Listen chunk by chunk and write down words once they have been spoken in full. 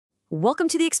Welcome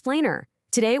to The Explainer.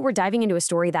 Today, we're diving into a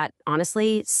story that,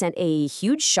 honestly, sent a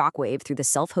huge shockwave through the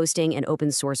self-hosting and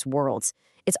open source worlds.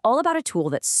 It's all about a tool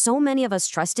that so many of us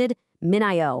trusted,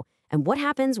 MinIO, and what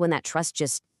happens when that trust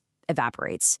just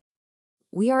evaporates.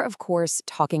 We are, of course,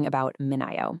 talking about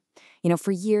MinIO.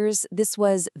 For years, this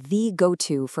was the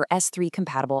go-to for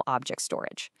S3-compatible object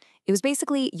storage. It was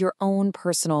basically your own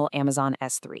personal Amazon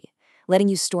S3, letting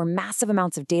you store massive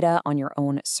amounts of data on your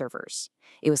own servers.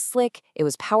 It was slick, it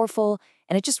was powerful,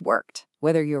 and it just worked,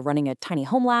 whether you're running a tiny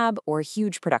home lab or a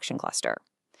huge production cluster.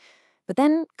 But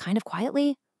then, kind of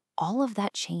quietly, all of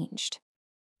that changed.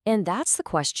 And that's the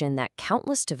question that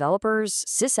countless developers,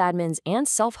 sysadmins, and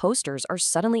self-hosters are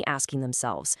suddenly asking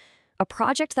themselves. A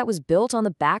project that was built on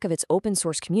the back of its open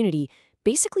source community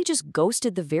basically just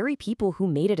ghosted the very people who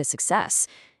made it a success.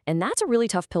 And that's a really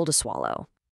tough pill to swallow.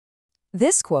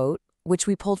 This quote, which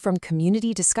we pulled from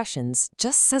community discussions,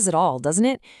 just says it all, doesn't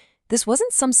it? This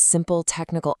wasn't some simple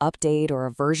technical update or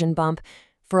a version bump.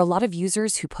 For a lot of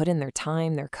users who put in their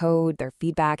time, their code, their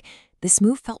feedback, this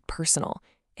move felt personal.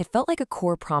 It felt like a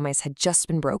core promise had just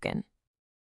been broken.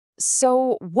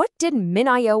 So what did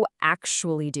MinIO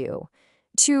actually do?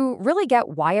 To really get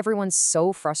why everyone's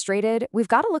so frustrated, we've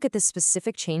got to look at the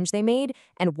specific change they made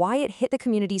and why it hit the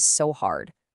community so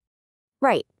hard.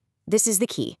 Right, this is the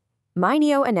key.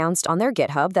 MinIO announced on their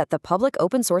GitHub that the public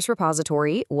open source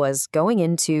repository was going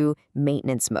into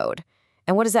maintenance mode.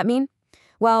 And what does that mean?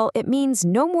 Well, it means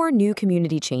no more new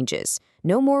community changes,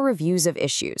 no more reviews of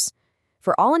issues.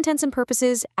 For all intents and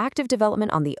purposes, active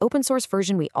development on the open source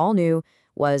version we all knew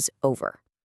was over.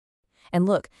 And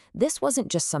look, this wasn't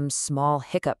just some small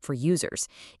hiccup for users.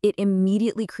 It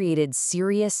immediately created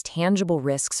serious, tangible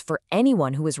risks for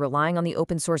anyone who was relying on the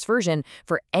open source version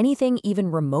for anything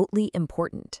even remotely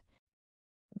important.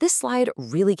 This slide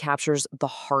really captures the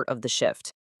heart of the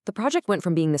shift. The project went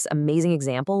from being this amazing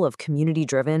example of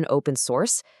community-driven open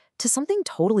source to something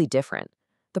totally different.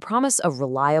 The promise of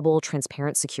reliable,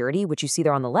 transparent security, which you see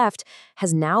there on the left,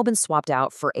 has now been swapped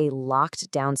out for a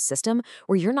locked-down system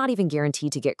where you're not even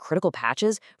guaranteed to get critical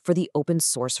patches for the open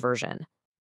source version.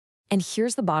 And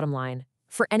here's the bottom line.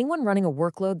 For anyone running a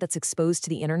workload that's exposed to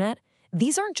the internet,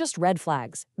 these aren't just red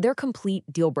flags, they're complete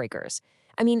deal breakers.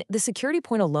 I mean, the security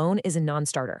point alone is a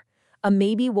non-starter. A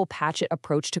maybe we'll patch it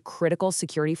approach to critical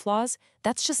security flaws,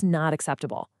 that's just not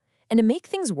acceptable. And to make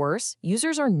things worse,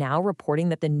 users are now reporting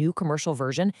that the new commercial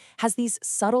version has these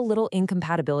subtle little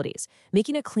incompatibilities,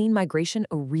 making a clean migration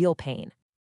a real pain.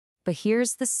 But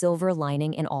here's the silver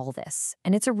lining in all this,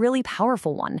 and it's a really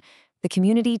powerful one. The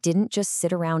community didn't just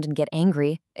sit around and get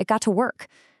angry, it got to work.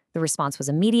 The response was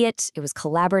immediate, it was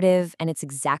collaborative, and it's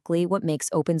exactly what makes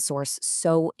open source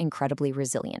so incredibly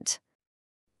resilient.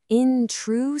 In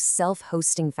true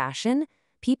self-hosting fashion,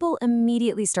 people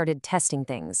immediately started testing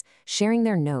things, sharing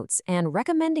their notes, and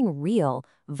recommending real,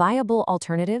 viable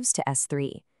alternatives to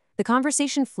S3. The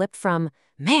conversation flipped from,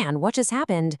 man, what just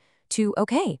happened, to,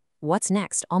 okay, what's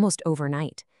next, almost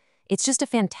overnight. It's just a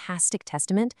fantastic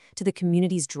testament to the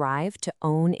community's drive to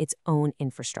own its own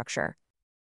infrastructure.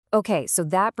 Okay, so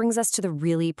that brings us to the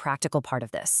really practical part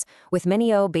of this. With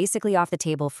MinIO basically off the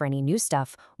table for any new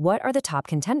stuff, what are the top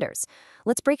contenders?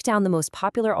 Let's break down the most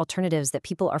popular alternatives that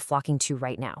people are flocking to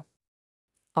right now.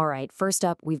 All right, first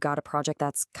up, we've got a project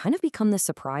that's kind of become the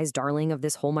surprise darling of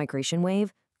this whole migration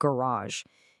wave, Garage.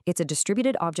 It's a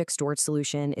distributed object storage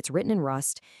solution, it's written in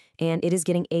Rust, and it is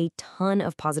getting a ton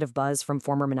of positive buzz from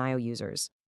former MinIO users.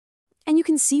 And you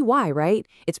can see why, right?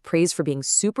 It's praised for being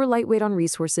super lightweight on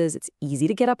resources, it's easy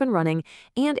to get up and running,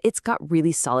 and it's got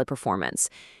really solid performance.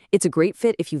 It's a great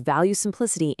fit if you value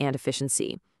simplicity and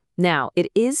efficiency. Now, it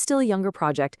is still a younger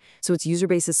project, so its user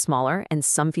base is smaller and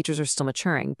some features are still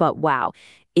maturing, but wow,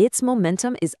 its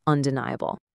momentum is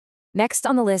undeniable. Next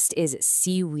on the list is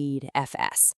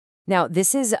SeaweedFS. Now,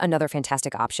 this is another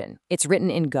fantastic option. It's written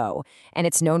in Go, and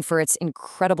it's known for its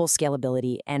incredible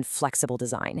scalability and flexible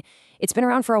design. It's been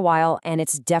around for a while, and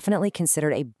it's definitely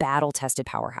considered a battle-tested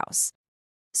powerhouse.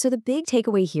 So the big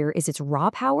takeaway here is its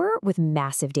raw power with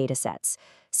massive data sets.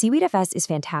 SeaweedFS is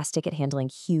fantastic at handling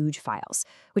huge files,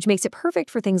 which makes it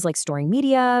perfect for things like storing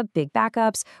media, big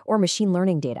backups, or machine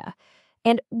learning data.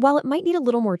 And while it might need a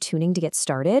little more tuning to get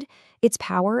started, its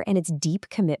power and its deep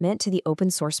commitment to the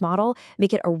open source model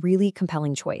make it a really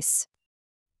compelling choice.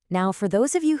 Now, for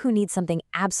those of you who need something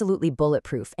absolutely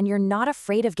bulletproof and you're not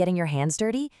afraid of getting your hands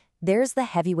dirty, there's the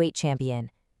heavyweight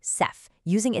champion, Ceph,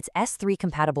 using its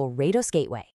S3-compatible Rados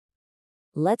gateway.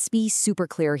 Let's be super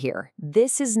clear here.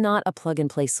 This is not a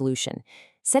plug-and-play solution.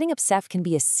 Setting up Ceph can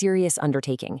be a serious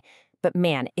undertaking. But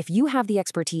man, if you have the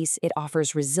expertise, it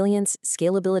offers resilience,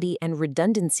 scalability, and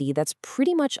redundancy that's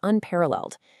pretty much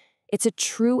unparalleled. It's a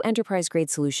true enterprise-grade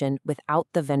solution without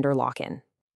the vendor lock-in.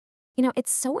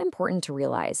 It's so important to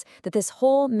realize that this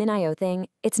whole MinIO thing,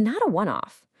 it's not a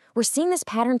one-off. We're seeing this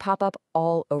pattern pop up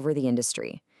all over the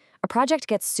industry. A project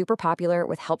gets super popular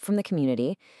with help from the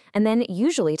community, and then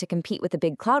usually to compete with the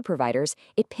big cloud providers,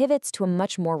 it pivots to a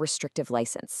much more restrictive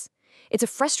license. It's a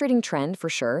frustrating trend for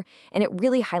sure, and it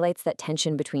really highlights that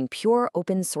tension between pure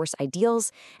open source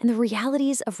ideals and the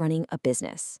realities of running a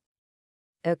business.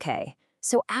 Okay,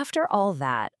 so after all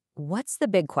that, what's the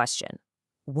big question?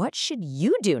 What should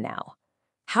you do now?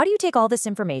 How do you take all this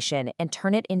information and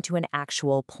turn it into an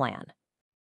actual plan?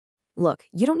 Look,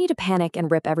 you don't need to panic and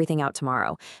rip everything out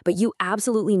tomorrow, but you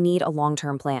absolutely need a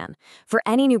long-term plan. For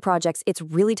any new projects, it's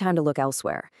really time to look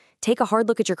elsewhere. Take a hard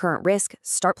look at your current risk,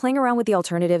 start playing around with the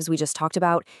alternatives we just talked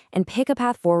about, and pick a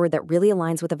path forward that really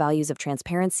aligns with the values of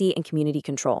transparency and community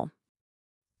control.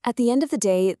 At the end of the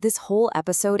day, this whole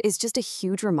episode is just a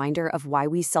huge reminder of why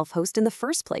we self-host in the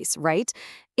first place, right?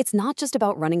 It's not just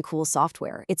about running cool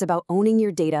software. It's about owning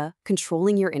your data,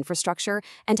 controlling your infrastructure,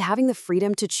 and having the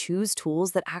freedom to choose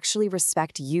tools that actually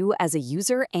respect you as a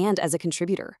user and as a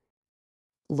contributor.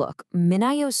 Look,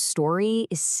 MinIO's story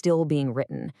is still being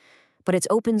written, but its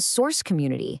open source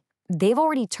community, they've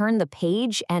already turned the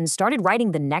page and started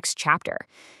writing the next chapter.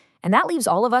 And that leaves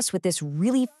all of us with this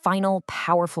really final,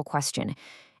 powerful question.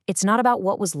 It's not about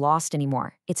what was lost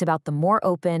anymore. It's about the more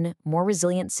open, more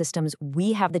resilient systems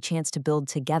we have the chance to build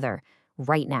together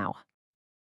right now.